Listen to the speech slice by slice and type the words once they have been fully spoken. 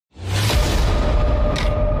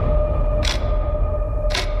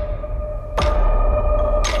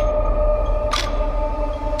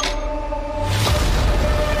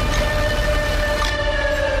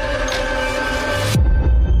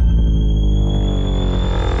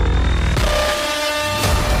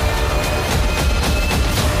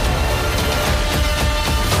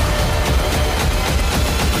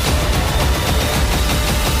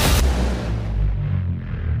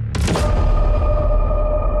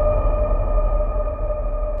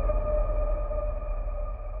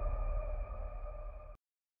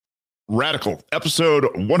Radical, episode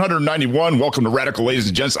 191. Welcome to Radical, ladies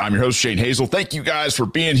and gents. I'm your host, Shane Hazel. Thank you guys for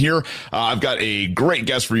being here. I've got a great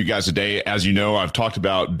guest for you guys today. As you know, I've talked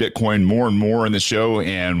about Bitcoin more and more in the show,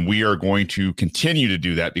 and we are going to continue to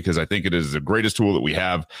do that because I think it is the greatest tool that we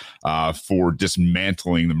have for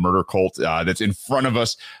dismantling the murder cult that's in front of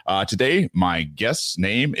us. Today, my guest's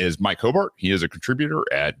name is Mike Hobart. He is a contributor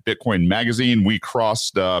at Bitcoin Magazine. We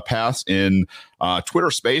crossed paths in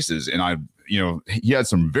Twitter Spaces, and he had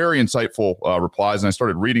some very insightful replies, and I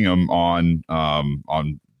started reading them on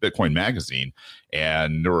Bitcoin Magazine,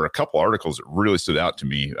 and there were a couple articles that really stood out to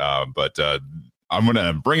me. But I'm going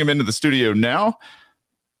to bring him into the studio now.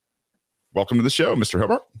 Welcome to the show, Mr.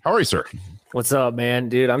 Hobart. How are you, sir? What's up, man?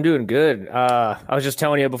 Dude, I'm doing good. I was just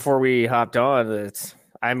telling you before we hopped on that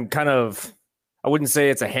I'm I wouldn't say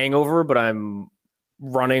it's a hangover, but I'm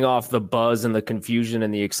running off the buzz and the confusion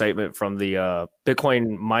and the excitement from the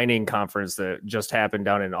Bitcoin mining conference that just happened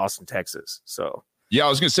down in Austin, Texas. So yeah, I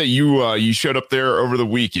was going to say you showed up there over the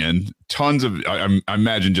weekend. Tons of I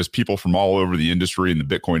imagine just people from all over the industry and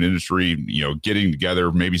the Bitcoin industry, getting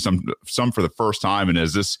together. Maybe some for the first time. And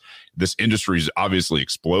as this industry is obviously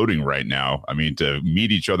exploding right now, I mean, to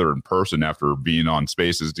meet each other in person after being on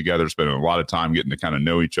Spaces together, spending a lot of time getting to kind of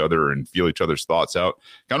know each other and feel each other's thoughts out.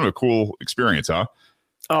 Kind of a cool experience, huh?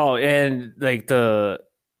 Oh, and like one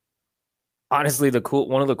of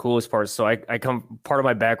the coolest parts. So part of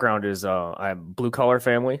my background is I'm blue collar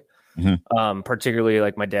family. Mm-hmm. Particularly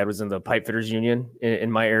like my dad was in the pipe fitters union in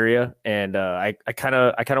my area. And I kind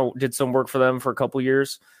of did some work for them for a couple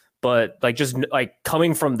years, but like, just like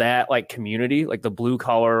coming from that, like community, like the blue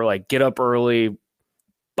collar, like get up early,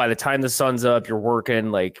 by the time the sun's up, you're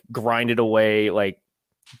working, like grind it away, like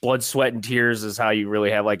blood, sweat, and tears is how you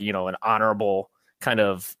really have like, an honorable kind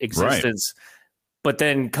of existence. Right. But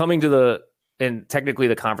then coming to and technically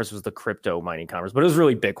the conference was the crypto mining conference, but it was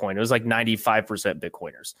really Bitcoin. It was like 95%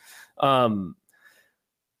 Bitcoiners.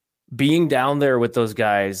 Being down there with those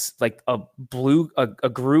guys, like a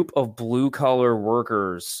group of blue collar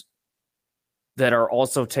workers that are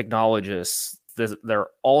also technologists, they're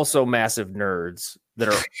also massive nerds that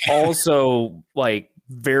are also like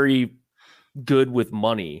very good with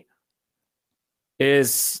money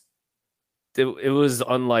it was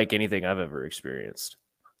unlike anything I've ever experienced.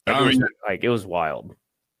 It was wild.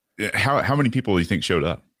 How many people do you think showed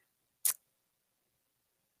up?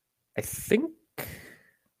 I can't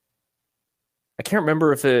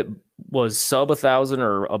remember if it was sub 1,000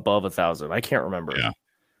 or above 1,000. I can't remember. Yeah.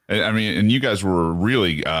 I mean, and you guys were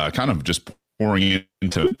really kind of just pouring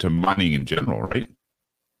into mining in general, right?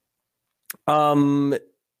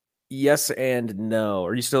 Yes and no.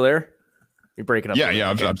 Are you still there? You're breaking up. Yeah,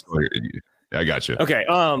 I'm still here. I got you. Okay.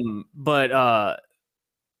 But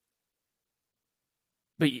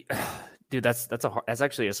dude, that's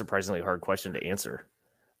actually a surprisingly hard question to answer.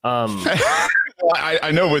 Well,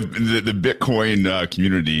 I know with the Bitcoin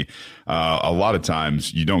community, a lot of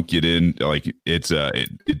times you don't get in, like it's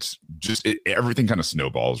just everything kind of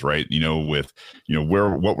snowballs, right? With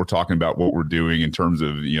what we're talking about, what we're doing in terms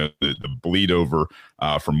of the bleed over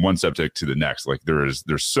from one subject to the next. Like there's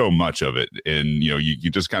so much of it, and you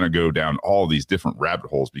just kind of go down all these different rabbit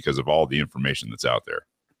holes because of all the information that's out there.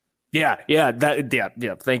 Yeah.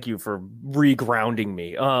 Thank you for regrounding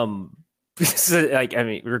me.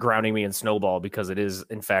 You're grounding me in snowball because it is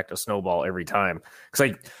in fact a snowball every time. Because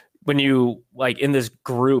like when you like in this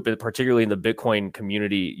group, and particularly in the Bitcoin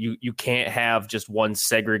community, you can't have just one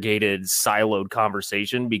segregated, siloed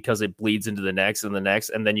conversation because it bleeds into the next and the next,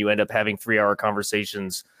 and then you end up having 3-hour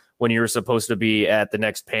conversations when you're supposed to be at the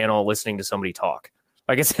next panel listening to somebody talk.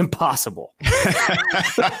 Like it's impossible.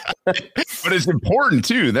 But it's important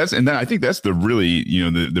too. And then I think that's the really,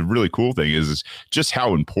 the really cool thing is just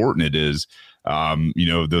how important it is.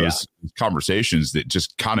 Those conversations that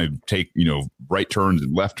just kind of take, right turns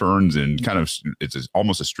and left turns, and kind of it's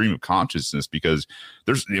almost a stream of consciousness, because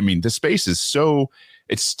the space is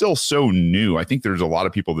it's still so new. I think there's a lot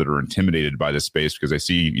of people that are intimidated by this space because I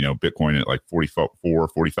see, Bitcoin at like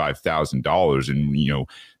 $45,000. And,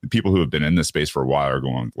 the people who have been in this space for a while are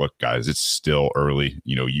going, look, guys, it's still early.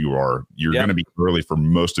 You're going to be early for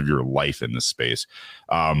most of your life in this space.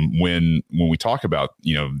 When we talk about,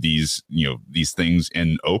 these things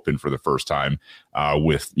in open for the first time,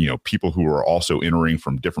 with, people who are also entering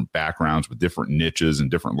from different backgrounds with different niches and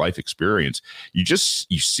different life experience, you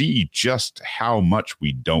see just how much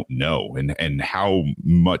we don't know, and how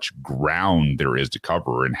much ground there is to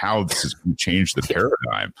cover, and how this has changed the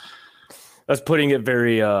paradigm. That's putting it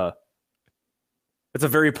very It's a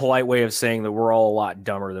very polite way of saying that we're all a lot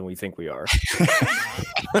dumber than we think we are.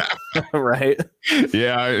 Right?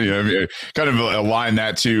 Yeah, I mean, kind of align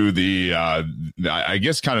that to the, I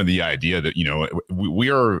guess, kind of the idea that we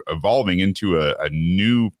are evolving into a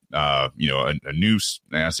new, a new,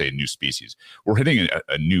 I say a new species. We're hitting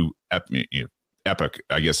a new epoch,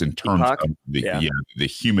 I guess, in terms Epoch? of the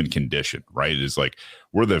human condition. Right? It's like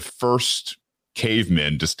we're the first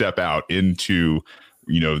cavemen to step out into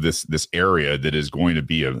this area that is going to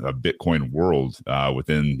be a Bitcoin world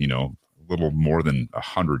within a little more than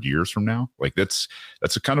 100 years from now. Like that's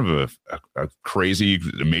a kind of a crazy,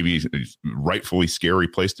 maybe rightfully scary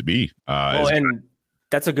place to be. Well, and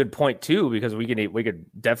that's a good point too, because we could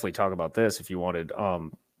definitely talk about this if you wanted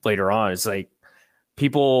later on. It's like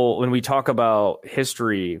people, when we talk about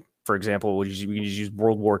history, for example, we can just use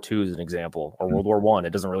World War II as an example, or World War One. It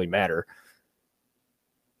doesn't really matter.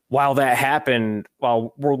 While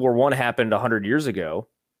World War One happened 100 years ago,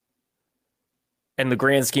 in the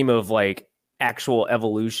grand scheme of like actual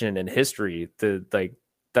evolution in history,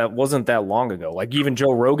 that wasn't that long ago. Like even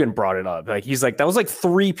Joe Rogan brought it up. Like he's like, that was like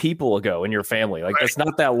 3 people ago in your family. Like that's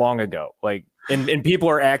not that long ago. Like and people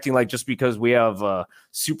are acting like just because we have a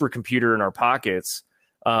supercomputer in our pockets,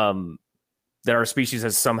 that our species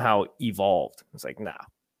has somehow evolved. It's like, nah.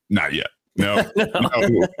 Not yet. No,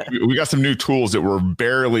 we got some new tools that we're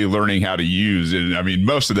barely learning how to use. And I mean,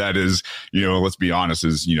 most of that is, let's be honest,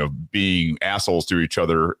 is, being assholes to each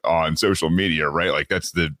other on social media, right? Like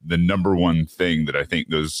that's the number one thing that I think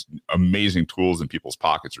those amazing tools in people's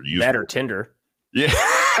pockets are using. That or Tinder. Yeah.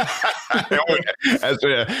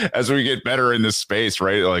 as we get better in this space,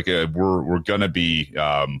 right? Like we're going to be,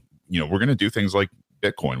 we're going to do things like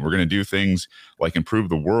Bitcoin. We're going to do things like improve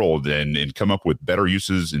the world and come up with better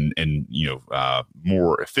uses and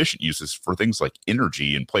more efficient uses for things like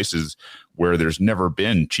energy in places where there's never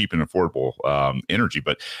been cheap and affordable energy.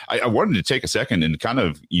 But I wanted to take a second and kind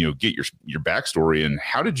of get your backstory and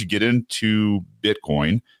how did you get into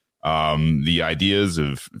Bitcoin, the ideas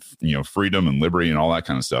of freedom and liberty and all that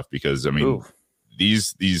kind of stuff, because I mean Ooh.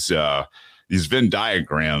 these Venn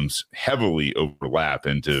diagrams heavily overlap,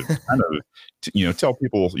 and to kind of tell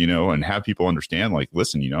people, and have people understand, like,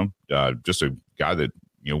 listen, just a guy that,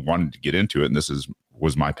 wanted to get into it. And this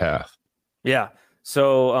was my path. Yeah.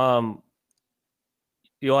 So,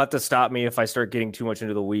 you'll have to stop me if I start getting too much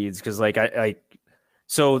into the weeds. Cause like, how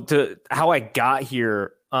I got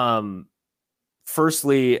here,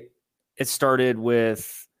 firstly, it started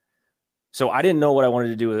with, so I didn't know what I wanted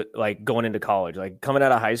to do, like going into college, like coming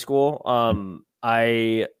out of high school.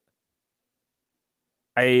 I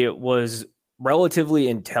was relatively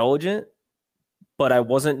intelligent, but I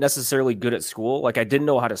wasn't necessarily good at school. Like I didn't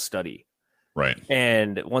know how to study. Right.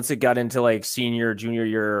 And once it got into like junior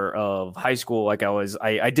year of high school, like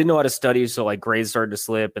I didn't know how to study. So like grades started to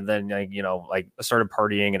slip, and then I started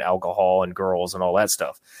partying and alcohol and girls and all that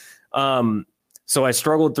stuff. So I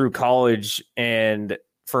struggled through college and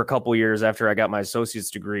for a couple years after I got my associate's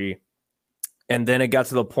degree. And then it got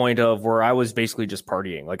to the point of where I was basically just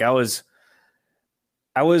partying. Like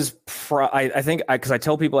I think because I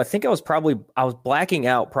tell people, I think I was blacking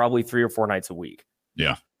out probably 3 or 4 nights a week.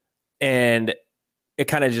 Yeah. And it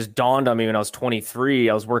kind of just dawned on me when I was 23,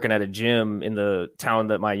 I was working at a gym in the town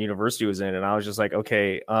that my university was in. And I was just like,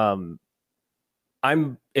 okay,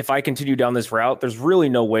 if I continue down this route, there's really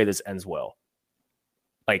no way this ends well.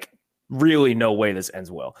 Like really no way this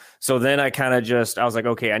ends well. So then I was like,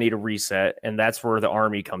 okay, I need a reset. And that's where the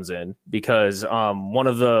Army comes in, because one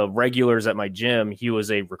of the regulars at my gym, he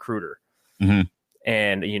was a recruiter. Mm-hmm.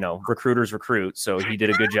 And, recruiters recruit. So he did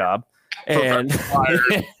a good job. And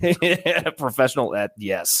professional at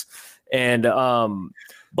yes. And,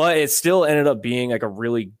 but it still ended up being like a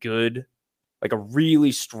really good, like a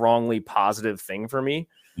really strongly positive thing for me.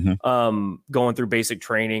 Mm-hmm. Going through basic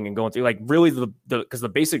training and going through like really because the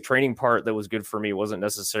basic training part that was good for me wasn't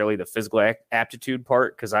necessarily the physical aptitude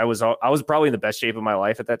part, because I was probably in the best shape of my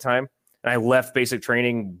life at that time, and I left basic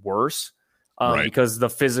training worse because the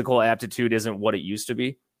physical aptitude isn't what it used to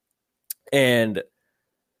be. And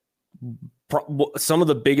some of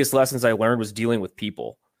the biggest lessons I learned was dealing with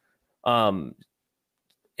people. And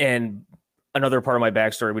another part of my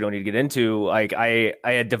backstory we don't need to get into, like I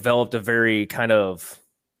had developed a very kind of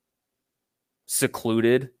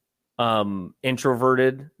secluded,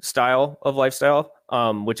 introverted style of lifestyle,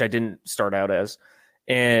 which I didn't start out as.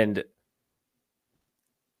 And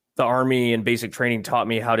the Army and basic training taught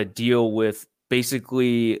me how to deal with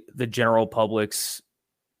basically the general public's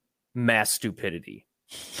mass stupidity.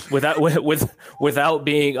 without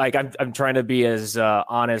being like, I'm trying to be as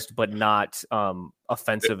honest but not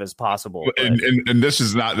offensive as possible. But. And this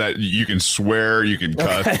is not that you can swear, you can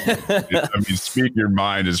cuss. I mean, speak your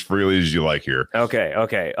mind as freely as you like here.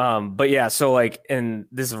 Okay. But yeah, so like, and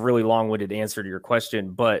this is a really long-winded answer to your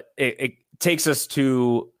question, but it takes us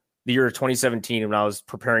to the year of 2017 when I was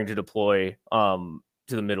preparing to deploy to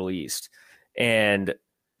the Middle East. And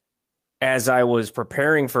as I was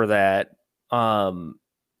preparing for that,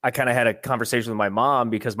 I kind of had a conversation with my mom,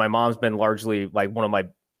 because my mom's been largely like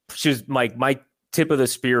she was like my tip of the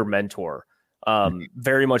spear mentor,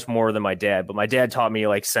 very much more than my dad. But my dad taught me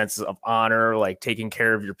like senses of honor, like taking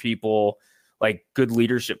care of your people, like good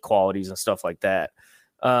leadership qualities and stuff like that.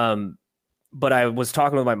 But I was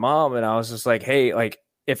talking with my mom and I was just like, hey, like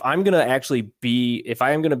if I am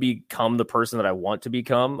going to become the person that I want to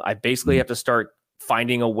become, I basically have to start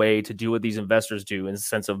finding a way to do what these investors do, in the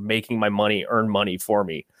sense of making my money earn money for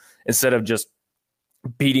me, instead of just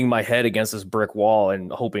beating my head against this brick wall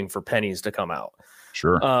and hoping for pennies to come out.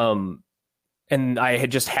 Sure. And I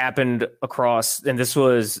had just happened across, and this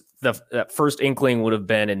was that first inkling would have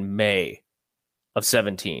been in May of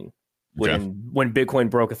 17 when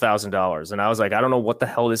Bitcoin broke $1,000. And I was like, I don't know what the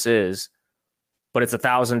hell this is, but it's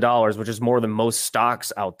 $1,000, which is more than most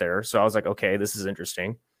stocks out there. So I was like, okay, this is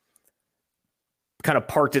interesting. Kind of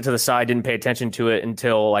parked it to the side, didn't pay attention to it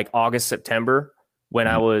until like August, September, when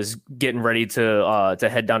I was getting ready to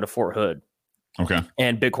head down to Fort Hood. Okay.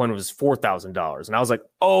 And Bitcoin was $4,000. And I was like,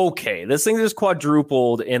 okay, this thing just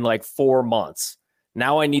quadrupled in like 4 months.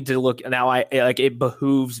 Now I need to look. Now it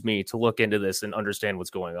behooves me to look into this and understand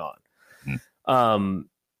what's going on.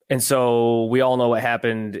 And so we all know what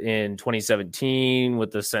happened in 2017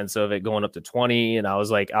 with the sense of it going up to 20. And I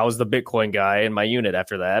was like, I was the Bitcoin guy in my unit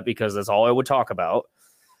after that, because that's all I would talk about.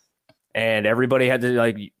 And everybody had to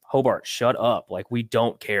like, Hobart, shut up. Like, we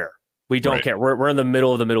don't care. We don't care. We're in the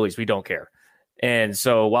middle of the Middle East. We don't care. And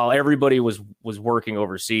so while everybody was working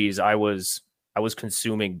overseas, I was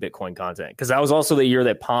consuming Bitcoin content, because that was also the year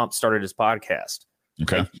that Pomp started his podcast.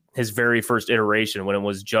 Okay. Like his very first iteration, when it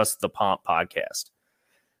was just the Pomp podcast.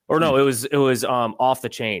 Or no, it was Off the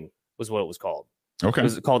Chain was what it was called. Okay. It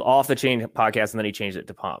was called Off the Chain podcast, and then he changed it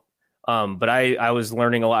to Pomp. But I was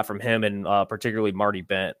learning a lot from him, and particularly Marty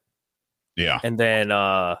Bent. Yeah. And then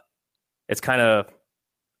it's kind of,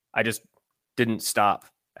 I just didn't stop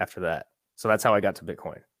after that. So that's how I got to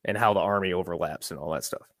Bitcoin and how the army overlaps and all that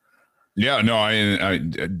stuff. Yeah, no, I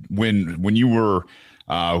when you were,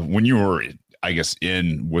 I guess,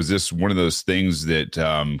 was this one of those things that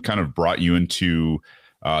kind of brought you into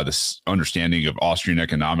this understanding of Austrian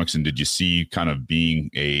economics? And did you see kind of being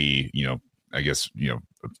a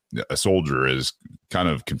soldier as kind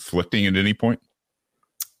of conflicting at any point?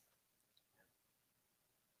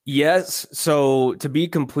 Yes. So to be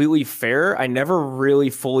completely fair, I never really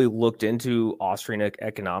fully looked into Austrian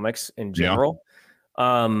economics in general.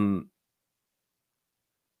 Yeah.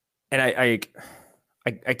 And I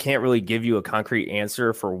can't really give you a concrete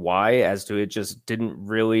answer for why, as to it just didn't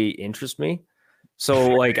really interest me. So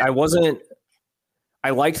like I liked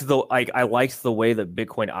the way that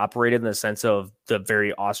Bitcoin operated, in the sense of the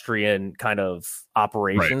very Austrian kind of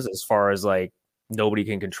operations, as far as like nobody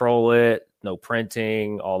can control it, no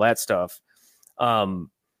printing, all that stuff.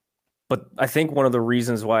 But I think one of the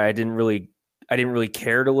reasons why I didn't really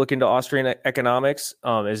care to look into Austrian economics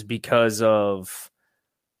is because of,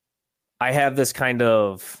 I have this kind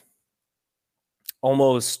of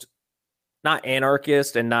almost not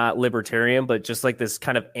anarchist and not libertarian, but just like this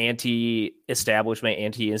kind of anti-establishment,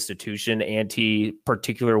 anti-institution,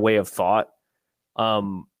 anti-particular way of thought,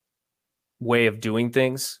 way of doing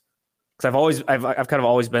things. Because I've kind of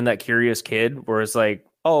always been that curious kid where it's like,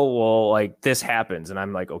 oh, well, like this happens, and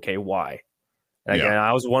I'm like, okay, why? And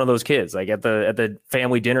I was one of those kids, like at the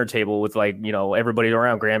family dinner table with like, everybody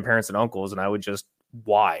around, grandparents and uncles, and I would just,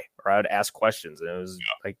 why? Or I would ask questions, and it was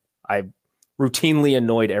like I routinely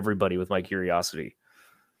annoyed everybody with my curiosity.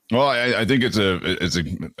 Well, I think it's a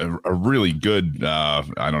really good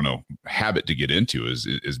habit to get into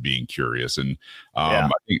is being curious, and I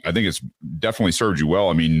think it's definitely served you well.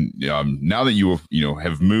 I mean, now that you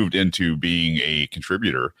have moved into being a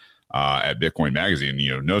contributor at Bitcoin Magazine,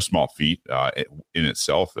 no small feat in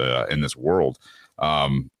itself in this world.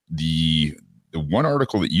 The one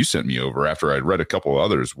article that you sent me over after I'd read a couple of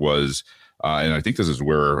others was. And I think this is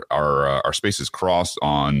where our spaces crossed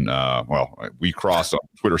on. We crossed on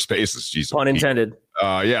Twitter Spaces. Jeez, pun intended.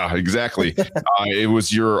 Yeah, exactly. It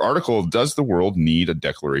was your article. Does the world need a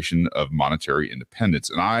declaration of monetary independence?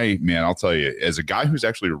 And I'll tell you, as a guy who's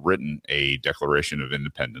actually written a Declaration of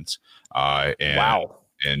Independence, wow.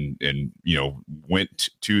 and went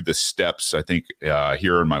to the steps, I think,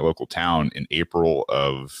 here in my local town in April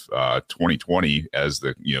of 2020 as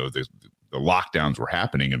the lockdowns were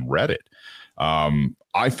happening, and read it.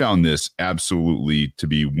 I found this absolutely to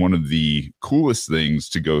be one of the coolest things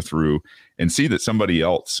to go through and see that somebody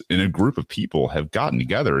else in a group of people have gotten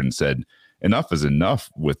together and said, enough is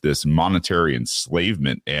enough with this monetary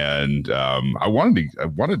enslavement. And I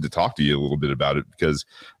wanted to talk to you a little bit about it because,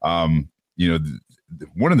 one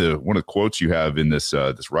of the quotes you have in this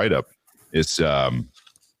write up is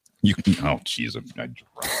you can, oh geez, I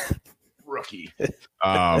rookie.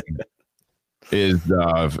 Is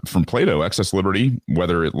from Plato, excess liberty,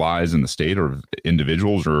 whether it lies in the state or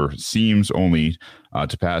individuals, or seems only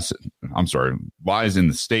to pass. Lies in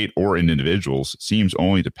the state or in individuals, seems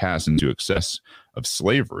only to pass into excess of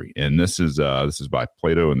slavery. And this is by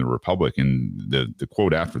Plato in the Republic. And the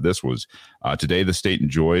quote after this was, "Today the state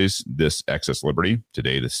enjoys this excess liberty.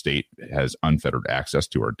 Today the state has unfettered access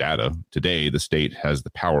to our data. Today the state has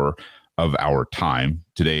the power of our time.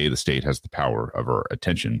 Today, the state has the power of our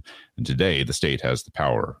attention. And today, the state has the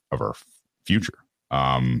power of our future."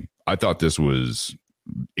 I thought this was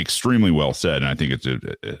extremely well said, and I think it's an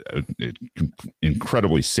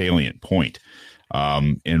incredibly salient point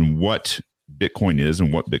in what Bitcoin is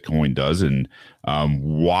and what Bitcoin does, and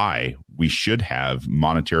why we should have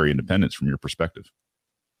monetary independence from your perspective.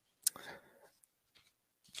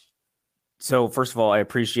 So, first of all, I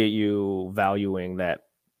appreciate you valuing that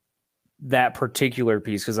particular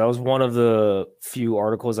piece, because that was one of the few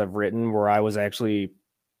articles I've written where I was actually,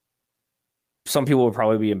 some people would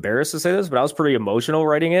probably be embarrassed to say this, but I was pretty emotional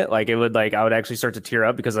writing it. Like I would actually start to tear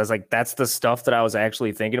up, because I was like, that's the stuff that I was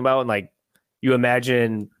actually thinking about. And like, you almost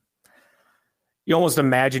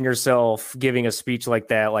imagine yourself giving a speech like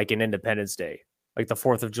that, like in Independence Day, like the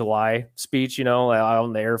 4th of July speech, out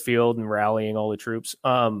on the airfield and rallying all the troops.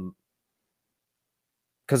 Because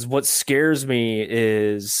what scares me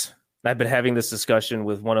is, I've been having this discussion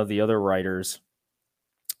with one of the other writers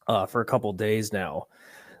for a couple days now.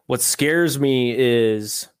 What scares me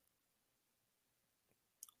is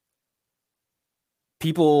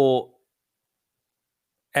people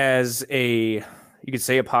as you could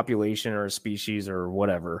say a population or a species or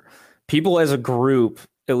whatever, people as a group,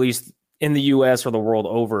 at least in the US or the world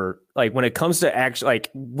over, like when it comes to actually, like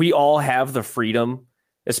we all have the freedom,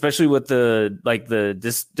 especially with the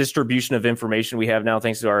distribution of information we have now,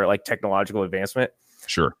 thanks to our like technological advancement.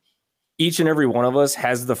 Sure. Each and every one of us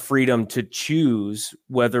has the freedom to choose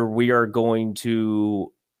whether we are going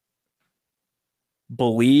to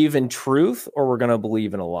believe in truth or we're going to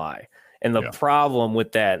believe in a lie. And the problem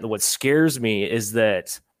with that, what scares me is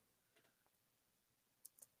that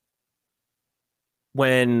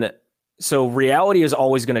reality is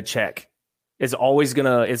always going to check. It's always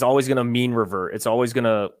gonna mean revert. It's always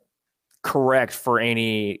gonna correct for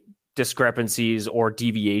any discrepancies or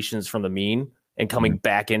deviations from the mean and coming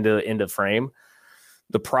back into frame.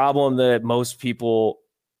 The problem that most people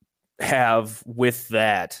have with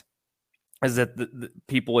that is that the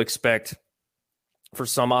people expect, for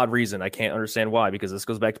some odd reason, I can't understand why, because this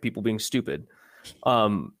goes back to people being stupid.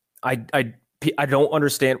 I don't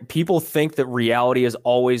understand. People think that reality is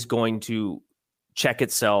always going to check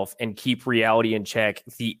itself and keep reality in check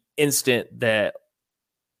the instant that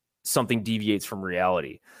something deviates from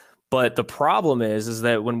reality. But the problem is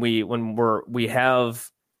that when we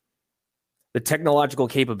have the technological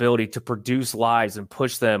capability to produce lies and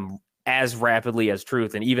push them as rapidly as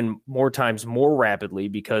truth, and even more times more rapidly,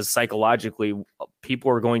 because psychologically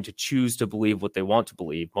people are going to choose to believe what they want to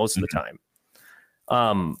believe most of the time.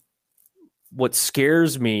 What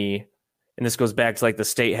scares me, and this goes back to like the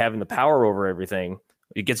state having the power over everything,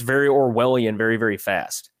 it gets very Orwellian very, very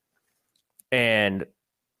fast. And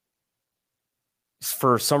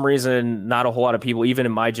for some reason, not a whole lot of people, even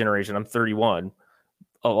in my generation, I'm 31,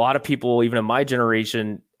 a lot of people, even in my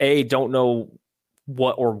generation, A, don't know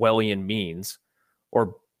what Orwellian means,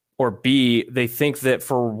 or B, they think that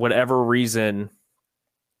for whatever reason,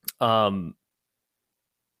 the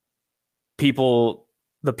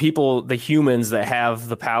humans that have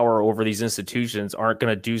the power over these institutions aren't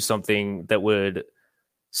going to do something that would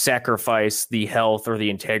sacrifice the health or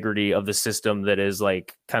the integrity of the system that is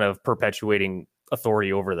like kind of perpetuating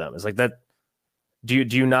authority over them. It's like that. Do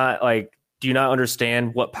you not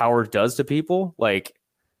understand what power does to people? Like,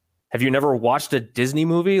 have you never watched a Disney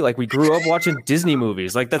movie? Like, we grew up watching Disney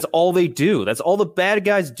movies. Like, that's all they do. That's all the bad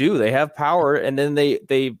guys do. They have power, and then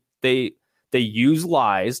they use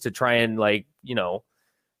lies to try and, like,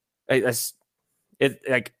 it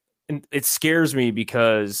scares me,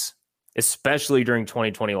 because especially during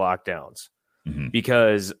 2020 lockdowns,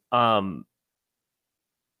 because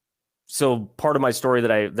so part of my story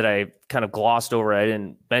that I kind of glossed over, I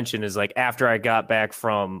didn't mention, is like after I got back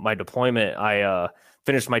from my deployment, I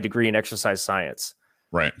finished my degree in exercise science.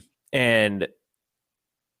 Right. And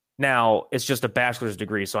now it's just a bachelor's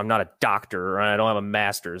degree, so I'm not a doctor, or I don't have a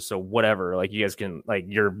master's, so whatever. Like you guys can, like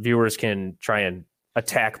your viewers can try and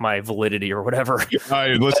attack my validity or whatever.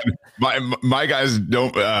 Listen, my guys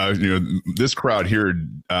don't. This crowd here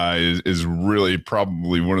is really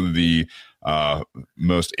probably one of the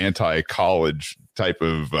most anti-college type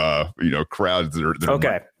of crowds that are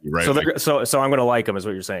okay. Right. So I'm going to like them, is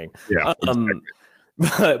what you're saying. Yeah.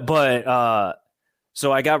 But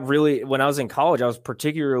so I got really, when I was in college, I was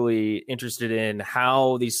particularly interested in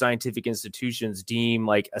how these scientific institutions deem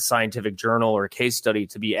like a scientific journal or a case study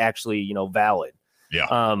to be actually, valid.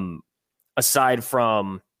 Yeah. Aside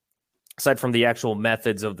from the actual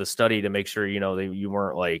methods of the study to make sure, you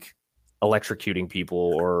weren't like electrocuting people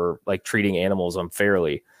or like treating animals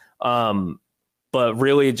unfairly. But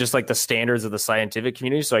really just like the standards of the scientific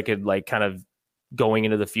community. So I could like kind of going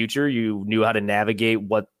into the future, you knew how to navigate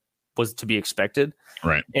what was to be expected.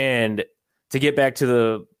 Right. And to get back to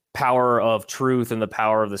the power of truth and the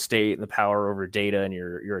power of the state and the power over data and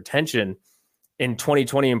your attention, in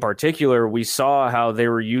 2020 in particular, we saw how they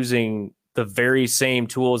were using the very same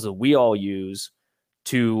tools that we all use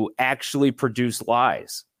to actually produce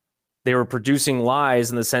lies. They were producing lies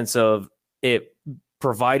in the sense of it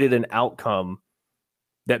provided an outcome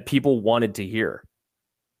that people wanted to hear.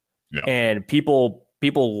 Yeah. And people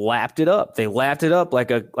lapped it up. They lapped it up like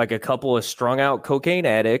a couple of strung out cocaine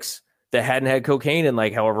addicts that hadn't had cocaine in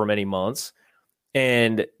like however many months.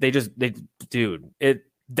 And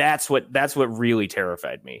that's what really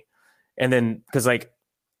terrified me. And then, cause like,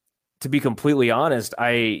 to be completely honest,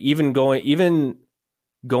 I even going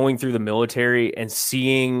through the military and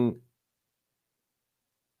seeing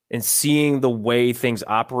the way things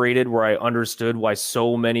operated, where I understood why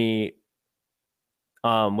so many,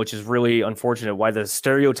 which is really unfortunate, why the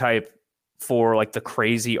stereotype for like the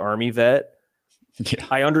crazy army vet, yeah.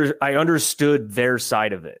 I understood their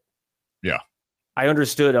side of it. Yeah. I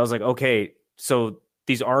understood. I was like, okay, so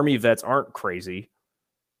these army vets aren't crazy.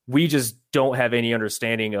 We just don't have any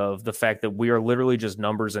understanding of the fact that we are literally just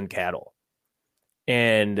numbers and cattle.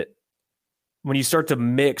 And when you start to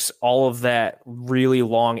mix all of that really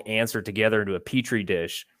long answer together into a petri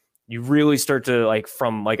dish, you really start to, like,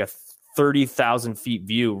 from like a 30,000 feet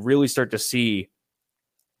view, really start to see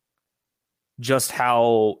just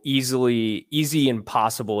how easy and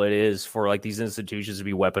possible it is for like these institutions to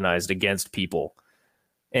be weaponized against people.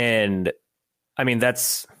 And I mean,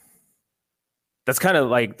 that's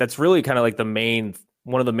really kind of like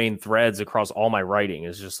one of the main threads across all my writing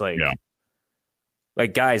is just like, yeah.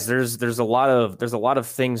 Like, guys, there's a lot of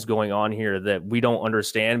things going on here that we don't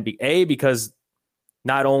understand. Because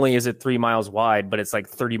not only is it 3 miles wide, but it's like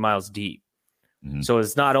 30 miles deep. Mm-hmm. So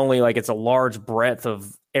it's not only like it's a large breadth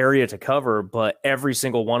of area to cover, but every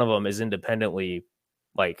single one of them is independently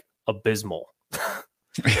like abysmal.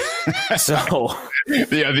 So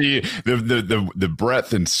yeah, the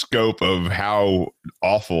breadth and scope of how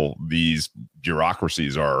awful these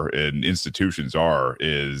bureaucracies are and institutions are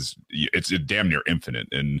it's damn near infinite.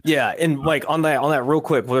 And yeah, and like on that real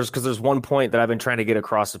quick, because there's one point that I've been trying to get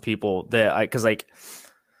across to people that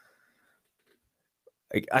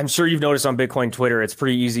I'm sure you've noticed on Bitcoin Twitter, it's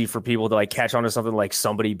pretty easy for people to like catch on to something like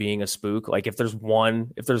somebody being a spook. Like if there's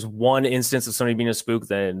one instance of somebody being a spook,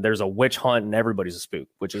 then there's a witch hunt and everybody's a spook,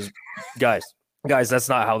 which is guys, that's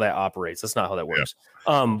not how that operates. That's not how that works.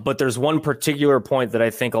 Yeah. But there's one particular point that I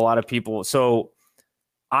think a lot of people, so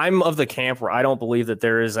I'm of the camp where I don't believe that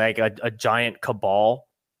there is like a giant cabal.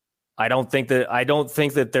 I don't think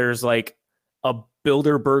that there's like a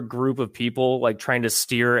Bilderberg group of people like trying to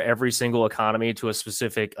steer every single economy to a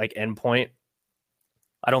specific like endpoint.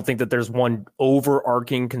 I don't think that there's one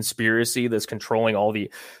overarching conspiracy that's controlling all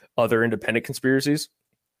the other independent conspiracies.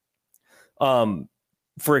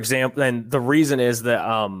 For example, and the reason is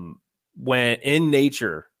that when in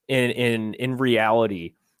nature, in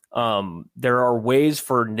reality, there are ways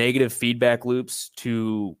for negative feedback loops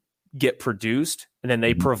to get produced, and then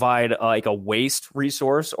they provide like a waste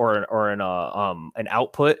resource or an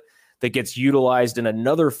output that gets utilized in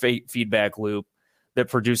another feedback loop that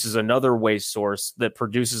produces another waste source that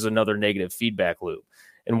produces another negative feedback loop.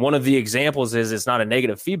 And one of the examples is it's not a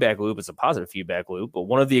negative feedback loop, it's a positive feedback loop. But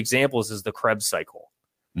one of the examples is the Krebs cycle,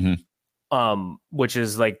 which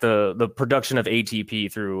is like the production of ATP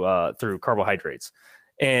through carbohydrates.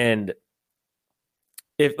 And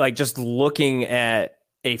if like just looking at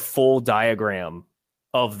a full diagram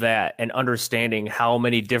of that and understanding how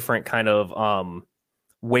many different kind of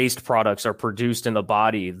waste products are produced in the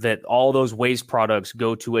body, that all those waste products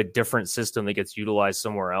go to a different system that gets utilized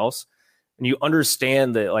somewhere else. And you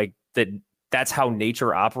understand that, like, that's how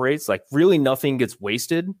nature operates. Like, really nothing gets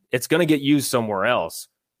wasted. It's going to get used somewhere else.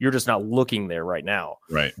 You're just not looking there right now.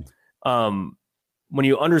 Right. When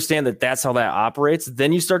you understand that that's how that operates,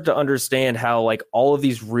 then you start to understand how, like, all of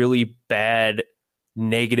these really bad,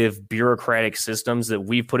 negative bureaucratic systems that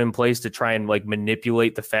we've put in place to try and, like,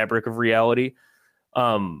 manipulate the fabric of reality.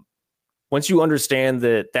 Once you understand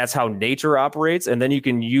that that's how nature operates, and then you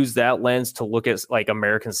can use that lens to look at, like,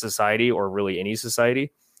 American society, or really any society.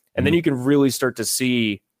 And then you can really start to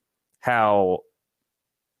see how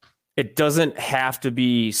it doesn't have to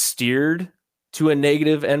be steered to a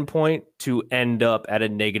negative endpoint to end up at a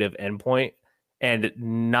negative endpoint. And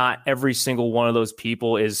not every single one of those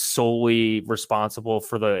people is solely responsible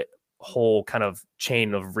for the whole kind of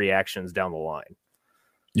chain of reactions down the line.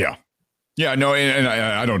 Yeah. Yeah, no, and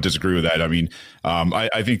I don't disagree with that. I mean,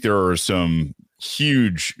 I think there are some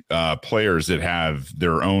huge players that have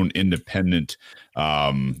their own independent,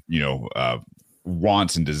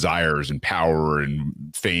 wants and desires and power and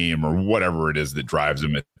fame or whatever it is that drives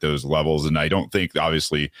them at those levels. And I don't think,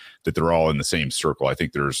 obviously, that they're all in the same circle. I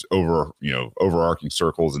think there's overarching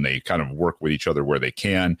circles, and they kind of work with each other where they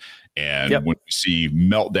can. And when we see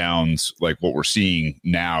meltdowns like what we're seeing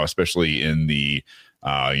now, especially in the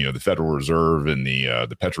the Federal Reserve and the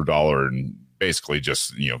petrodollar, and basically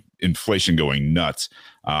just, inflation going nuts.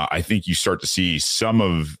 I think you start to see some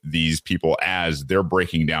of these people, as they're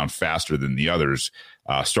breaking down faster than the others,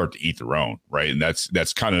 start to eat their own, right? And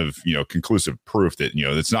that's kind of, conclusive proof that,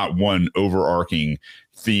 it's not one overarching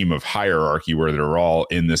theme of hierarchy where they're all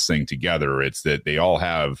in this thing together. It's that they all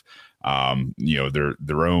have,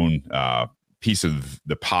 their own piece of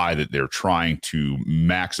the pie that they're trying to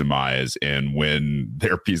maximize. And when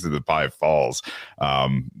their piece of the pie falls,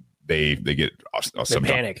 they get they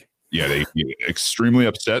panic. Yeah, they get extremely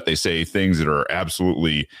upset. They say things that are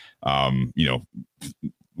absolutely,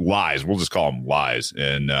 lies. We'll just call them lies,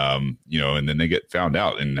 and and then they get found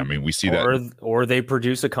out. And I mean, we see that. Or they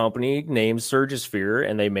produce a company named Surgisphere,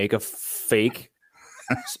 and they make a fake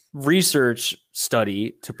research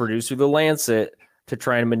study to produce through the Lancet to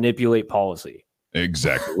try and manipulate policy.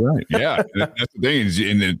 Exactly right. Yeah, that's the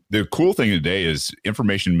thing. And the cool thing today is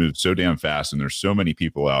information moves so damn fast, and there's so many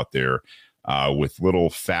people out there with little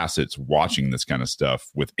facets watching this kind of stuff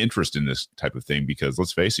with interest in this type of thing. Because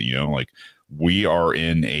let's face it, we are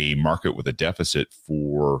in a market with a deficit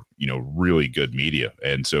for really good media,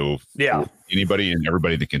 and so for anybody and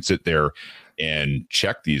everybody that can sit there and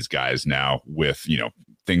check these guys now with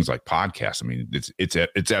things like podcasts. I mean,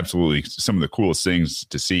 it's absolutely some of the coolest things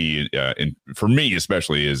to see, and for me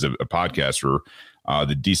especially as a podcaster,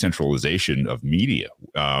 the decentralization of media,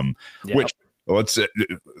 which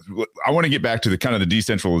I want to get back to the kind of the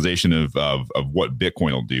decentralization of what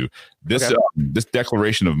Bitcoin will do. This this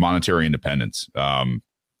declaration of monetary independence.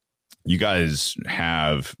 You guys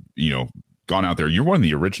have gone out there. You're one of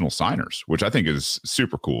the original signers, which I think is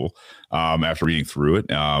super cool. After reading through it,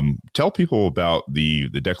 tell people about the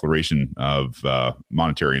Declaration of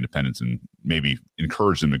Monetary Independence, and maybe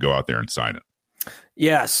encourage them to go out there and sign it.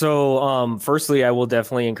 Yeah. So, firstly, I will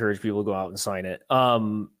definitely encourage people to go out and sign it.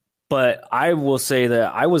 But I will say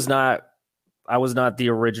that I was not the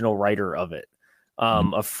original writer of it.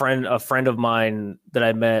 A friend of mine that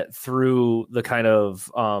I met through the kind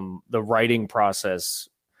of the writing process.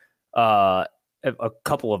 A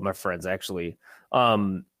couple of my friends, actually,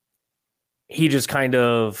 he just kind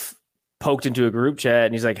of poked into a group chat,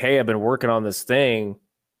 and he's like, "Hey, I've been working on this thing.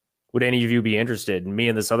 Would any of you be interested?" And me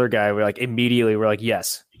and this other guy were like, immediately, we're like,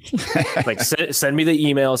 "Yes." Like, send me the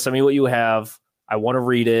email, send me what you have. I want to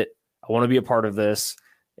read it. I want to be a part of this.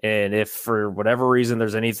 And if for whatever reason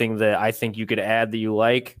there's anything that I think you could add that you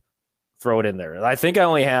like, throw it in there. I think I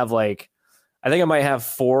only have I might have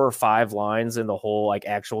 4 or 5 lines in the whole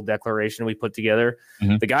actual declaration we put together.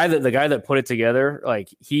 Mm-hmm. The guy that put it together,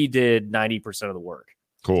 he did 90% of the work.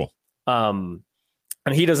 Cool. And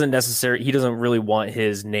he doesn't really want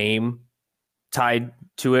his name tied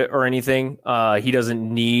to it or anything. He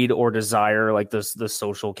doesn't need or desire the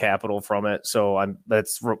social capital from it. So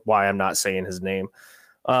that's why I'm not saying his name.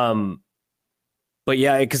 But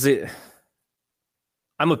yeah, because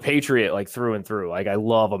I'm a patriot through and through. I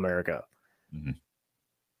love America. Mm-hmm.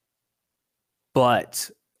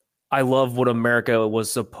 But I love what America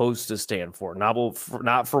was supposed to stand for,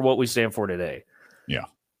 not for what we stand for today. Yeah.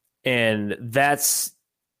 And that's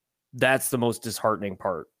the most disheartening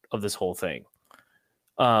part of this whole thing.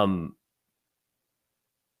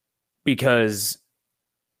 Because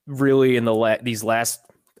really in these last,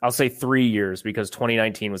 I'll say 3 years, because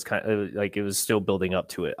 2019 was kind of like, it was still building up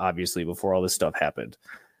to it, obviously, before all this stuff happened.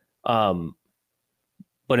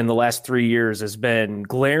 But in the last 3 years, it's been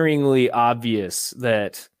glaringly obvious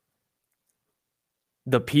that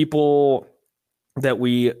the people that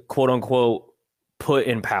we quote unquote put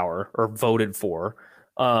in power or voted for,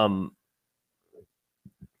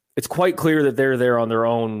 it's quite clear that they're there on their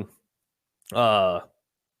own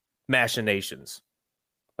machinations.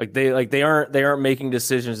 They aren't making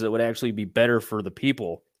decisions that would actually be better for the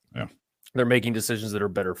people. Yeah. They're making decisions that are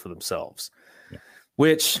better for themselves. Yeah.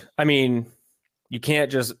 Which, I mean, we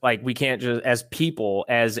can't just, as people,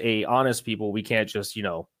 as a honest people, we can't just,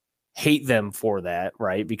 hate them for that,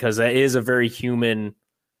 right? Because that is a very human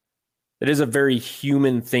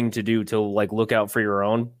thing to do, to like look out for your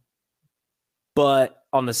own. But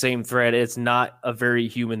on the same thread, it's not a very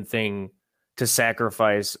human thing to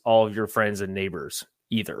sacrifice all of your friends and neighbors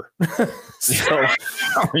either. There's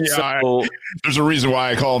a reason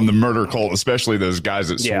why I call them the murder cult, especially those guys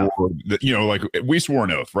that swore that, like we swore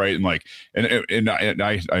an oath, right? And like, and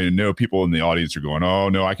I know people in the audience are going, oh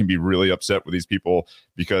no, I can be really upset with these people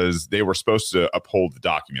because they were supposed to uphold the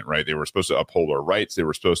document, right? They were supposed to uphold our rights. They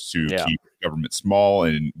were supposed to keep government small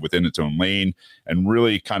and within its own lane, and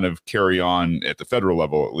really kind of carry on at the federal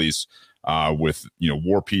level, at least, with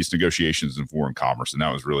war, peace negotiations, and foreign commerce. And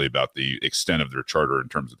that was really about the extent of their charter in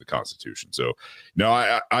terms of the Constitution. So no,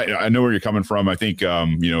 I know where you're coming from. I think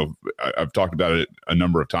I've talked about it a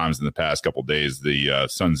number of times in the past couple of days. The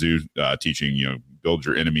Sun Tzu teaching, build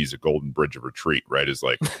your enemies a golden bridge of retreat, right? Is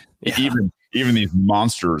like even these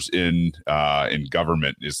monsters in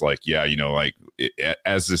government is like,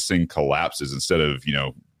 as this thing collapses, instead of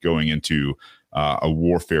going into a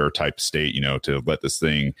warfare type state, to let this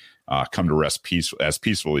thing come to rest as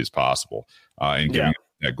peacefully as possible, and giving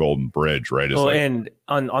that golden bridge, right? And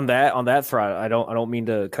on that thread, I don't mean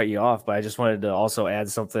to cut you off, but I just wanted to also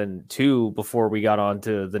add something too before we got on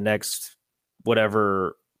to the next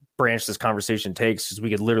whatever branch this conversation takes, because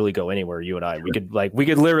we could literally go anywhere. You and I, we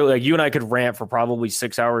could literally, you and I could rant for probably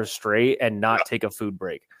 6 hours straight and not take a food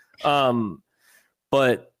break.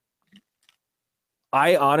 But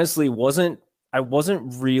I honestly wasn't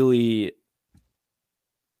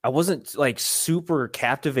like super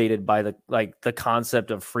captivated by the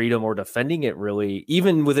concept of freedom or defending it, really.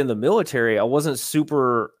 Even within the military, I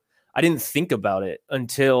didn't think about it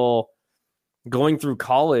until going through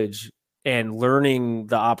college and learning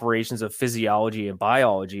the operations of physiology and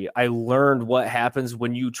biology. I learned what happens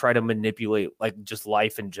when you try to manipulate like just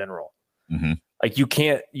life in general. Mm-hmm. Like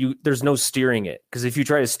there's no steering it, because if you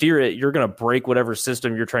try to steer it, you're going to break whatever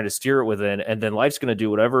system you're trying to steer it within, and then life's going to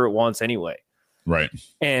do whatever it wants anyway. Right.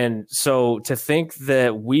 And so to think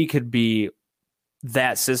that we could be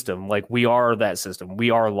that system, like we are that system,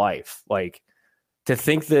 we are life, like to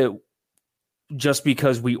think that just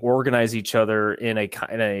because we organize each other in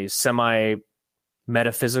a semi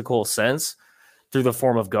metaphysical sense through the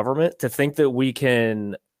form of government, to think that we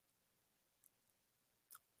can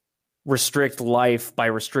restrict life by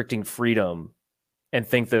restricting freedom and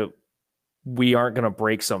think that we aren't going to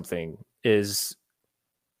break something is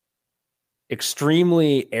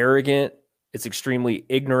extremely arrogant. It's extremely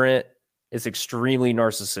ignorant. It's extremely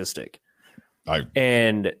narcissistic.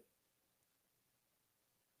 And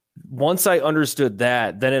once I understood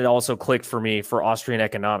that, then it also clicked for me for Austrian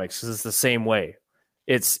economics, because it's the same way.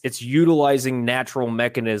 It's utilizing natural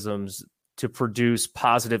mechanisms to produce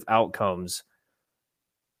positive outcomes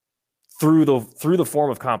through the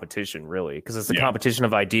form of competition, really, because it's a competition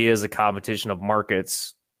of ideas, a competition of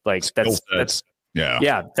markets. Like that's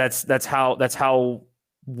how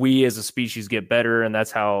we as a species get better, and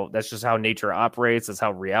that's just how nature operates. That's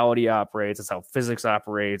how reality operates. That's how physics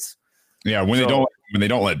operates. Yeah, when they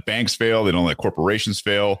don't let banks fail, they don't let corporations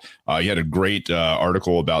fail. You had a great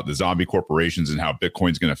article about the zombie corporations and how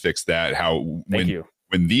Bitcoin's going to fix that.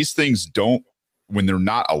 When these things when they're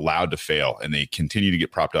not allowed to fail and they continue to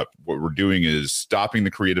get propped up, what we're doing is stopping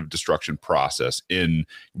the creative destruction process in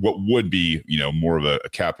what would be, more of a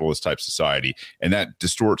capitalist type society. And that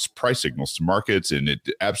distorts price signals to markets, and it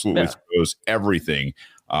absolutely throws everything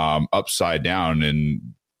upside down. And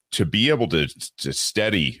to be able to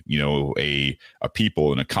steady, a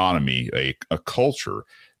people, an economy, a culture,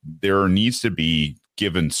 there needs to be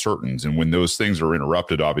given certains. And when those things are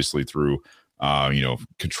interrupted, obviously through,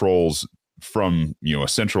 controls from, a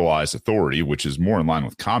centralized authority, which is more in line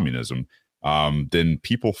with communism, then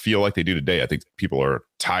people feel like they do today. I think people are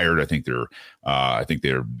tired. I think they're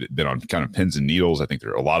been on kind of pins and needles. I think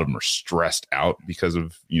a lot of them are stressed out because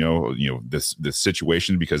of, this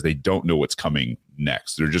situation, because they don't know what's coming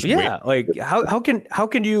next. They're just like how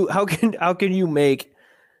can you make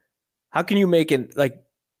how can you make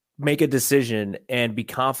a decision and be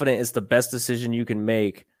confident it's the best decision you can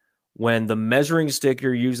make when the measuring stick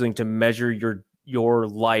you're using to measure your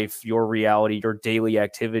life, your reality, your daily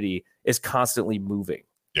activity is constantly moving?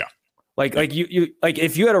 Yeah. Like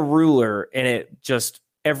if you had a ruler and it just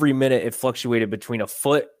every minute it fluctuated between a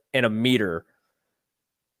foot and a meter,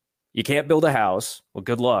 you can't build a house. Well,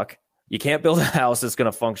 good luck. You can't build a house that's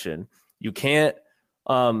going to function. You can't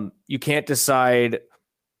decide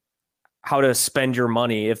how to spend your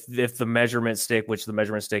money if the measurement stick, which the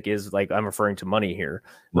measurement stick is, like, I'm referring to money here,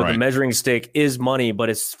 but the measuring stick is money, but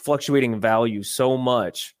it's fluctuating in value so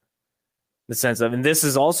much. The sense of, and this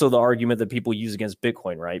is also the argument that people use against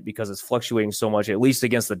Bitcoin, right? Because it's fluctuating so much, at least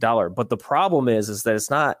against the dollar. But the problem is that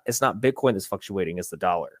it's not Bitcoin that's fluctuating, it's the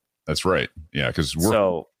dollar. That's right. Yeah, because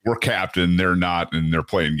we're capped and they're not, and they're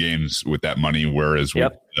playing games with that money. Whereas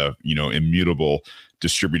with immutable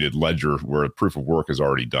distributed ledger, where proof of work is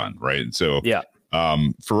already done, right? And so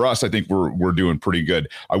for us, I think we're doing pretty good.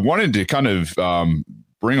 I wanted to kind of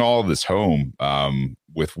bring all of this home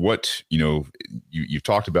with what you've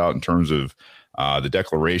talked about in terms of the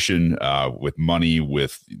declaration, with money,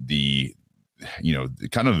 with the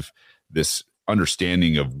kind of this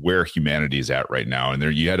understanding of where humanity is at right now. And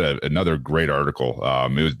there you had another great article. I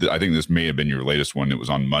think this may have been your latest one. It was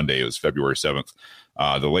on Monday. It was February 7th.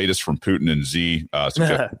 The latest from Putin and Z,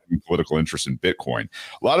 political interest in Bitcoin.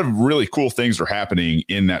 A lot of really cool things are happening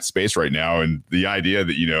in that space right now. And the idea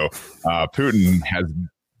that, Putin has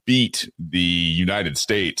beat the United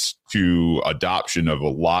States to adoption of a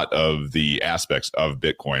lot of the aspects of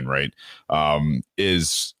Bitcoin, right?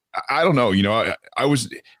 Is, I don't know,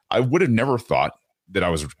 I would have never thought that I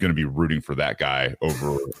was going to be rooting for that guy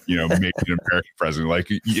over, maybe an American president. Like,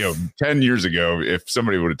 10 years ago, if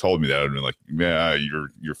somebody would have told me that, I'd been like, yeah,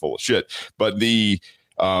 you're full of shit. But the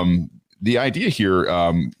idea here,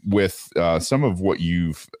 with some of what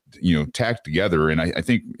you've, tacked together, and I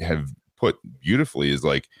think have put beautifully, is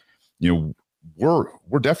like,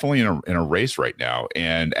 we're definitely in a race right now.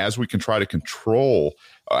 And as we can try to control,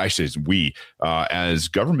 as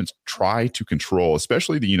governments try to control,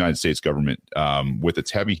 especially the United States government, with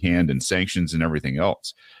its heavy hand and sanctions and everything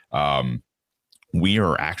else, we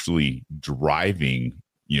are actually driving,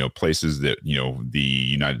 places that, the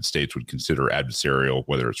United States would consider adversarial,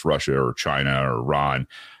 whether it's Russia or China or Iran,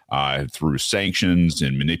 through sanctions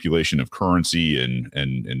and manipulation of currency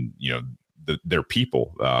and their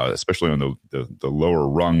people, especially on the lower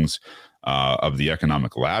rungs of the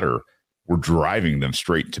economic ladder. We're driving them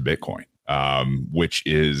straight to Bitcoin, which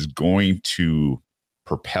is going to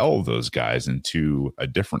propel those guys into a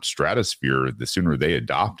different stratosphere the sooner they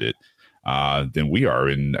adopt it than we are.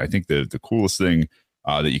 And I think the coolest thing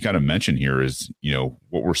that you kind of mentioned here is,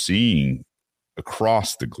 what we're seeing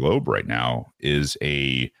across the globe right now is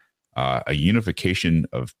a unification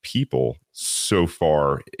of people so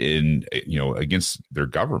far in, against their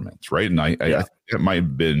governments. Right. And I think that might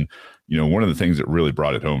have been, one of the things that really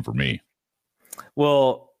brought it home for me.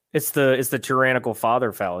 Well, it's the tyrannical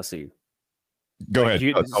father fallacy. Go ahead.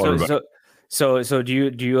 So do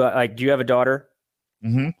you have a daughter?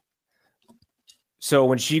 Mm-hmm. So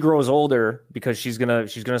when she grows older, because she's gonna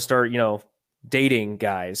start, dating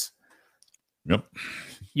guys. Yep.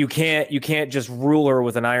 You can't just rule her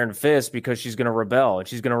with an iron fist, because she's going to rebel, and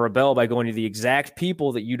she's going to rebel by going to the exact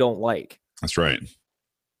people that you don't like. That's right.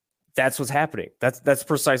 That's what's happening. That's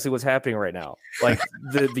precisely what's happening right now. Like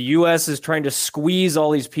the US is trying to squeeze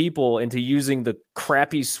all these people into using the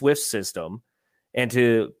crappy SWIFT system and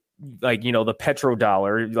to, like, the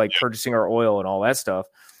petrodollar, like purchasing our oil and all that stuff,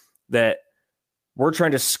 that we're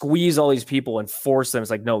trying to squeeze all these people and force them.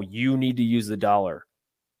 It's like, no, you need to use the dollar.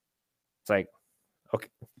 It's like, okay,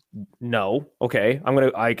 no, okay, I'm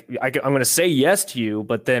gonna say yes to you,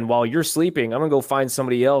 but then while you're sleeping, I'm gonna go find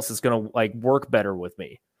somebody else that's gonna work better with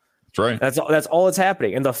me. That's right. That's all that's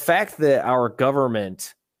happening. And the fact that our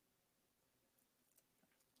government,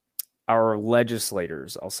 our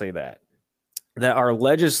legislators, I'll say that our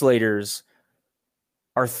legislators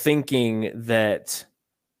are thinking that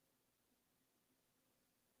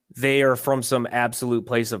they are from some absolute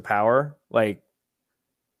place of power, like,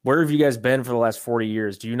 where have you guys been for the last 40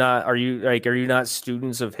 years? Are you not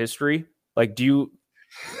students of history? Like, do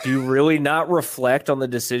you really not reflect on the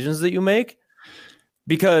decisions that you make?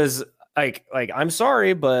 Because I'm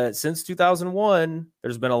sorry, but since 2001,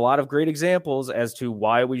 there's been a lot of great examples as to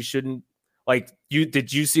why we shouldn't,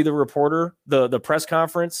 did you see the reporter, the press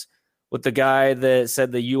conference with the guy that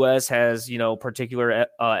said the U.S. has, particular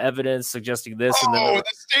evidence suggesting this. And then the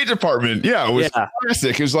State Department. Yeah, it was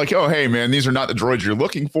classic. It was like, oh, hey, man, these are not the droids you're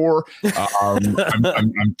looking for.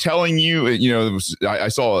 I'm telling you, I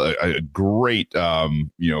saw a great,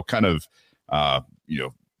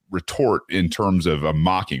 retort in terms of a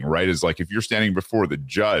mocking, right? Is like if you're standing before the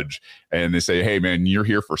judge and they say, hey, man, you're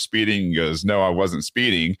here for speeding. He goes, no, I wasn't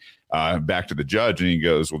speeding. Back to the judge, and he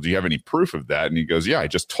goes, well, do you have any proof of that? And he goes, yeah, I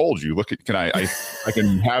just told you. Look, I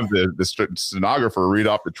can have the stenographer read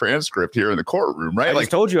off the transcript here in the courtroom, right? I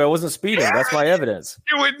just told you I wasn't speeding. That's my evidence.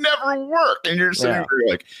 It would never work. And you're sitting there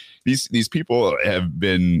like, these people have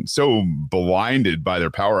been so blinded by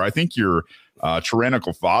their power. I think you're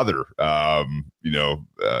tyrannical father. I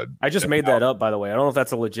just made that up, by the way. I don't know if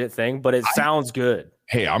that's a legit thing, but it sounds good.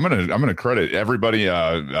 Hey, I'm gonna credit everybody.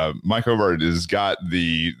 Mike Hobart has got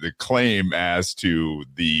the claim as to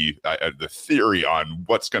the theory on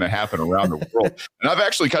what's going to happen around the world, and I've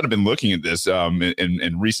actually kind of been looking at this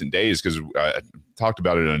in recent days because I talked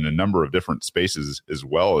about it in a number of different spaces, as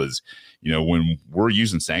well as when we're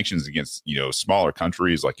using sanctions against smaller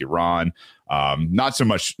countries like Iran, not so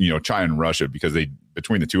much China and Russia, because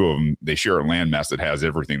between the two of them they share a landmass that has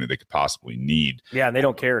everything that they could possibly need. Yeah, and they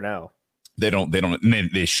don't care now. They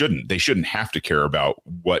shouldn't have to care about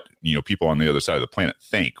what people on the other side of the planet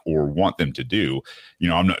think or want them to do.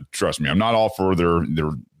 Trust me, I'm not all for their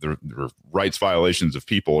rights violations of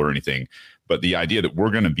people or anything, but the idea that we're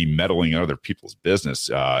going to be meddling in other people's business,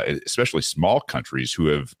 especially small countries who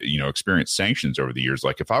have experienced sanctions over the years.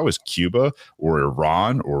 Like if I was Cuba or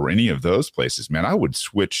Iran or any of those places, man, I would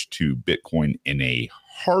switch to Bitcoin in a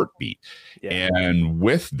heartbeat. Yeah. And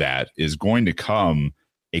with that is going to come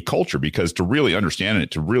a culture, because to really understand it,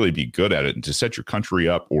 to really be good at it, and to set your country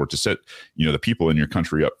up, or to set the people in your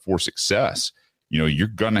country up for success, you're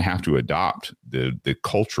going to have to adopt the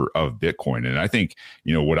culture of Bitcoin. And I think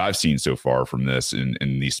what I've seen so far from this in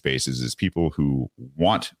these spaces is people who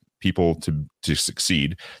want people to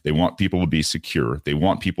succeed. They want people to be secure. They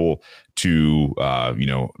want people to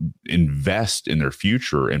invest in their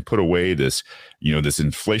future and put away this this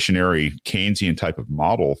inflationary Keynesian type of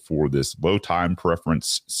model for this low time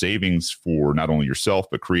preference savings for not only yourself,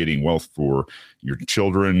 but creating wealth for your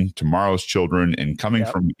children, tomorrow's children, and coming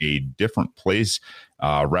from a different place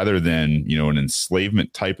rather than an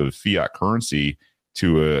enslavement type of fiat currency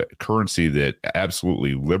to a currency that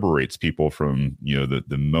absolutely liberates people from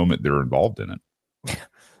the moment they're involved in it.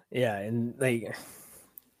 Yeah, and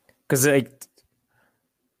because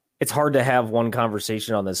it's hard to have one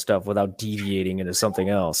conversation on this stuff without deviating into something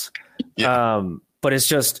else. Yeah. But it's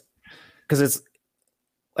just because it's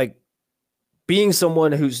like being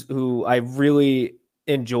someone who I really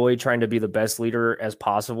enjoy trying to be the best leader as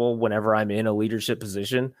possible whenever I'm in a leadership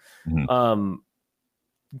position. Mm-hmm.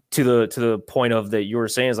 To the point of that you were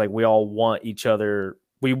saying is like we all want each other.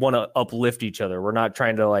 We want to uplift each other. We're not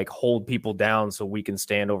trying to like hold people down so we can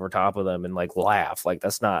stand over top of them and like laugh. Like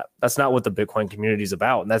that's not what the Bitcoin community is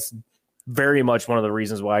about. And that's very much one of the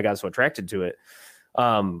reasons why I got so attracted to it.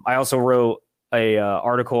 I also wrote a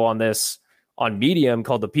article on this on Medium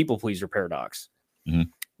called the People Pleaser Paradox, mm-hmm.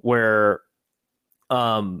 where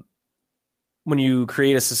when you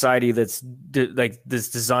create a society that's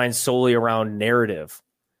designed solely around narrative,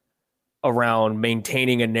 around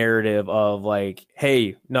maintaining a narrative of like,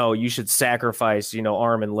 hey, no, you should sacrifice,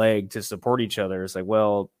 arm and leg to support each other. It's like,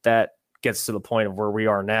 well, that gets to the point of where we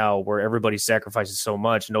are now, where everybody sacrifices so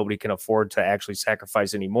much, nobody can afford to actually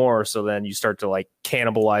sacrifice anymore. So then you start to like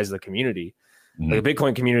cannibalize the community. Mm-hmm. Like the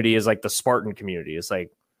Bitcoin community is like the Spartan community. It's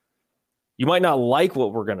like, you might not like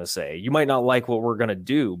what we're going to say. You might not like what we're going to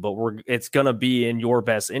do, but it's going to be in your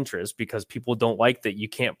best interest because people don't like that you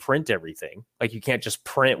can't print everything. Like you can't just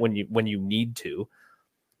print when you need to.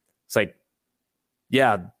 It's like,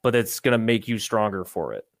 yeah, but it's going to make you stronger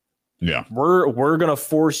for it. Yeah. We're going to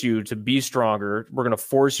force you to be stronger. We're going to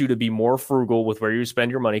force you to be more frugal with where you spend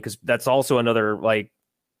your money, because that's also another like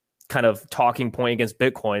kind of talking point against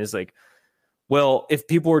Bitcoin is like, well, if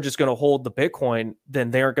people are just going to hold the Bitcoin, then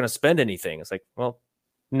they aren't going to spend anything. It's like, well,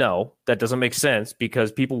 no, that doesn't make sense, because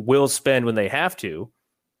people will spend when they have to.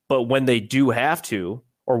 But when they do have to,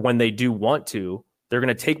 or when they do want to, they're going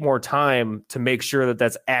to take more time to make sure that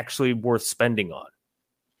that's actually worth spending on.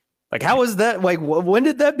 Like, how is that? Like, when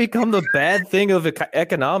did that become the bad thing of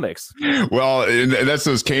economics? Well, and that's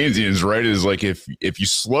those Keynesians, right? Is like if you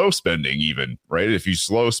slow spending, even right, if you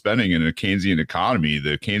slow spending in a Keynesian economy,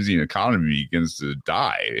 the Keynesian economy begins to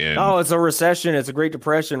die. And it's a recession. It's a Great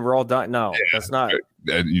Depression. We're all dying. No, that's not.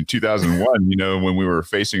 In 2001, when we were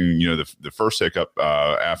facing, the first hiccup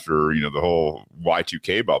after, the whole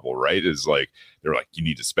Y2K bubble, right, is like they're like, you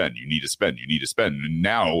need to spend, you need to spend, you need to spend. And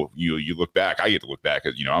now you look back, I get to look back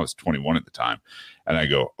at, I was 21 at the time, and I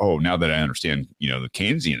go, oh, now that I understand, the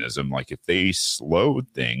Keynesianism, like if they slowed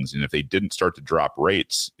things and if they didn't start to drop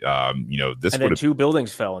rates, this would have 2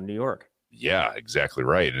 buildings fell in New York. Yeah, exactly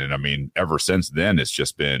right. And I mean, ever since then, it's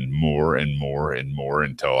just been more and more and more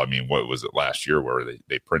until, what was it last year where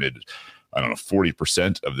they printed, I don't know,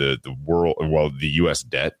 40% of the U.S.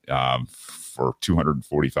 debt for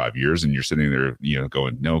 245 years. And you're sitting there,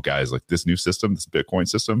 going, no, guys, like this new system, this Bitcoin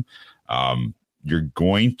system, you're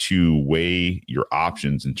going to weigh your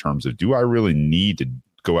options in terms of, do I really need to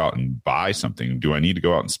go out and buy something? Do I need to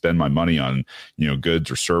go out and spend my money on, goods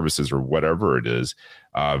or services or whatever it is,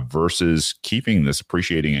 versus keeping this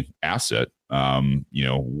appreciating asset,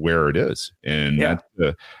 where it is? And I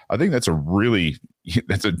think that's a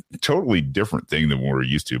totally different thing than what we're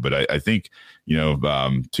used to. But I think,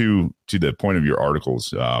 to the point of your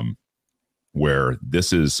articles, where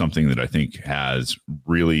this is something that I think has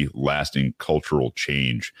really lasting cultural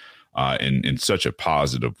change in such a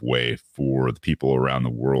positive way for the people around the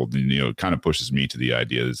world. And, it kind of pushes me to the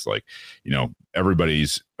idea is like,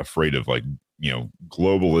 everybody's afraid of like,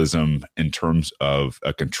 globalism in terms of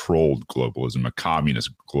a controlled globalism, a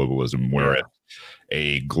communist globalism, whereas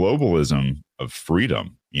a globalism of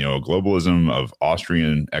freedom, a globalism of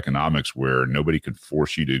Austrian economics where nobody could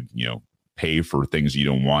force you to, pay for things you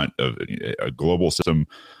don't want, a global system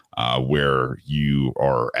where you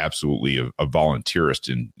are absolutely a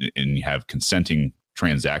volunteerist and you have consenting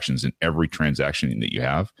transactions in every transaction that you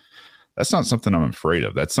have. That's not something I'm afraid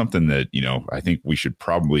of. That's something that, I think we should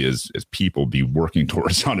probably as people be working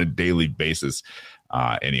towards on a daily basis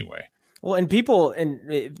anyway. Well, and people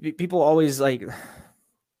always like,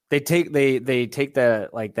 they take that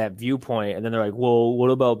like that viewpoint and then they're like, well, what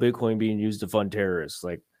about Bitcoin being used to fund terrorists?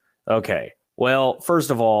 Like, okay, well,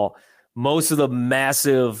 first of all, most of the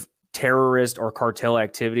massive terrorist or cartel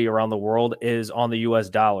activity around the world is on the US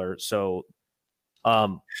dollar. So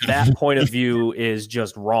that point of view is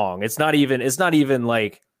just wrong. It's not even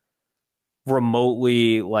like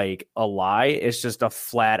remotely like a lie. It's just a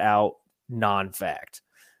flat out non-fact.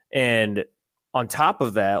 And on top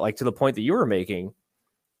of that, like to the point that you were making,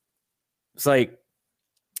 it's like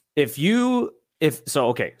if you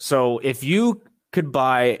could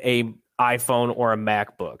buy a iPhone or a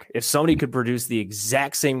MacBook, if somebody could produce the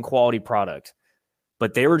exact same quality product,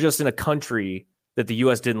 but they were just in a country that the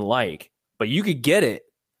US didn't like, but you could get it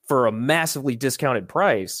for a massively discounted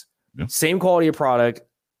price, same quality of product,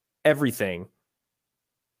 everything.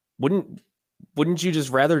 Wouldn't you just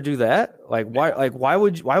rather do that? Like why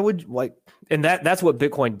would and that's what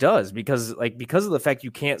Bitcoin does, because of the fact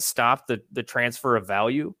you can't stop the transfer of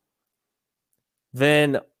value,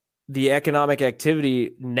 then the economic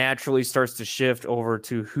activity naturally starts to shift over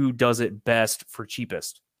to who does it best for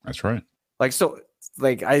cheapest. That's right. I just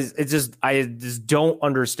don't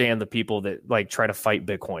understand the people that like try to fight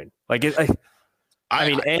Bitcoin. You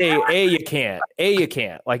can't.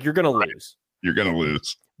 Like you're gonna lose. You're gonna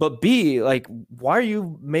lose. But B, like, why are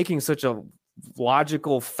you making such a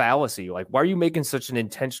logical fallacy? Like, why are you making such an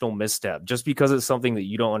intentional misstep just because it's something that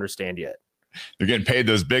you don't understand yet? They're getting paid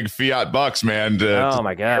those big fiat bucks, man.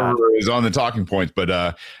 My God, is on the talking points. But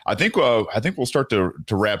I think we'll start to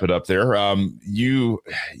wrap it up there.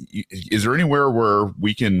 Is there anywhere where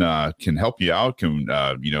we can help you out? Can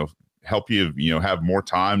help you have more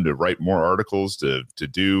time to write more articles, to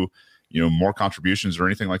do more contributions or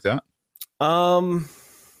anything like that?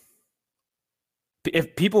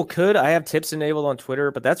 If people could, I have tips enabled on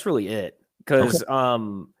Twitter, but that's really it. Because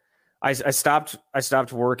I stopped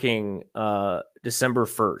working December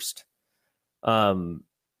 1st.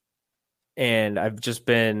 And I've just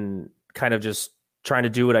been kind of just trying to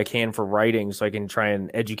do what I can for writing so I can try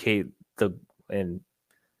and educate the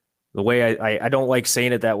way I don't like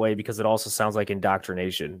saying it that way because it also sounds like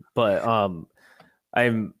indoctrination. But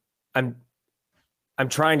I'm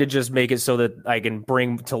trying to just make it so that I can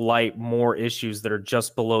bring to light more issues that are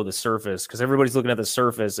just below the surface, because everybody's looking at the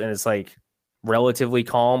surface and it's like relatively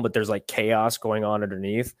calm, but there's like chaos going on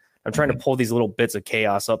underneath. I'm trying to pull these little bits of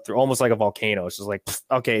chaos up through, almost like a volcano. It's just like,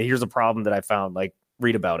 okay, here's a problem that I found, like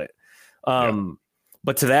read about it.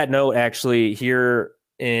 But to that note, actually, here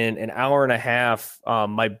in an hour and a half,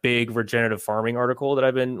 my big regenerative farming article that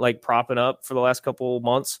I've been like propping up for the last couple of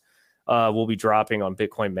months will be dropping on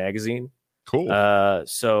Bitcoin Magazine. Cool.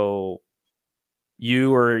 So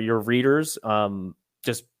you or your readers,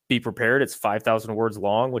 just be prepared. It's 5,000 words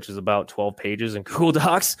long, which is about 12 pages in Google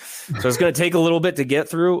Docs. So it's going to take a little bit to get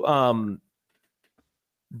through.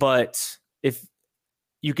 But if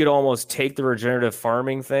you could almost take the regenerative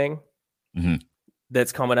farming thing,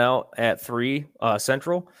 that's coming out at 3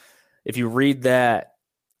 Central. If you read that,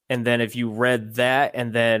 and then if you read that,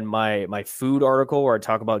 and then my food article where I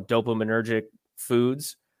talk about dopaminergic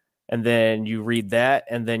foods, and then you read that,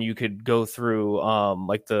 and then you could go through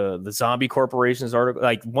like the zombie corporations article.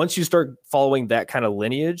 Like once you start following that kind of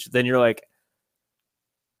lineage, then you're like,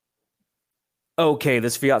 okay,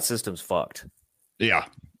 this fiat system's fucked. Yeah,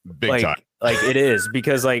 big time. Like it is,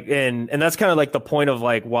 because like and that's kind of like the point of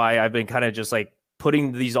like why I've been kind of just like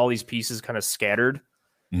putting all these pieces kind of scattered.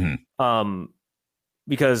 Mm-hmm.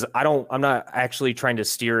 Because I'm not actually trying to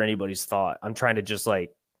steer anybody's thought. I'm trying to just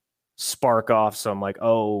like spark off some like,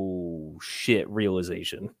 oh shit,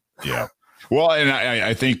 realization. Yeah. Well, and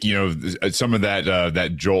I think, some of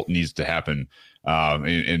that jolt needs to happen.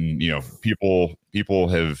 And people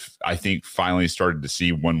have, I think, finally started to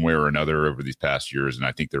see one way or another over these past years. And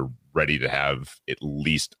I think they're ready to have at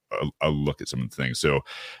least a look at some of the things. So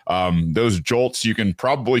those jolts, you can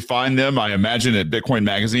probably find them, I imagine, at Bitcoin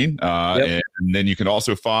Magazine. Yep. And then you can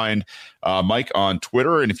also find Mike on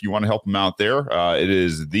Twitter. And if you want to help him out there, it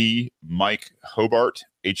is the Mike Hobart,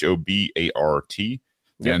 Hobart.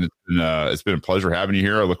 Yep. And it's been a pleasure having you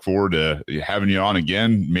here. I look forward to having you on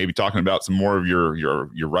again, maybe talking about some more of your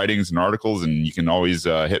writings and articles. And you can always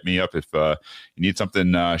hit me up if you need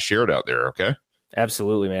something shared out there. Okay.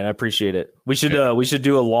 Absolutely, man. I appreciate it. We should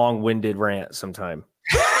do a long-winded rant sometime.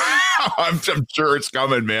 I'm sure it's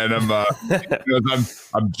coming, man.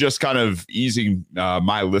 I'm just kind of easing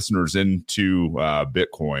my listeners into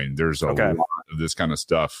Bitcoin. There's a lot of this kind of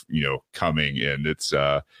stuff, coming, and it's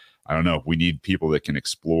I don't know. We need people that can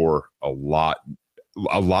explore a lot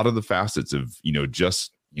of the facets of,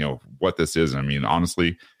 just, what this is. I mean,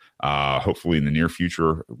 honestly, hopefully in the near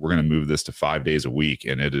future, we're going to move this to 5 days a week,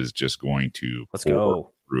 and it is just going to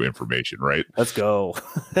go through information, right? Let's go.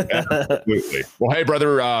 Yeah, absolutely. Well, hey,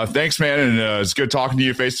 brother, thanks, man. And it's good talking to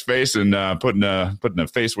you face to face and putting a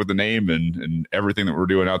face with the name and everything that we're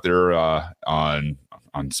doing out there on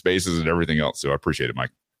spaces and everything else. So I appreciate it,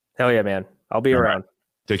 Mike. Hell yeah, man. I'll be around. Right.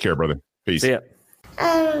 Take care, brother. Peace. See ya.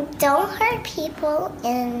 Don't hurt people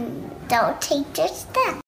and don't take their stuff.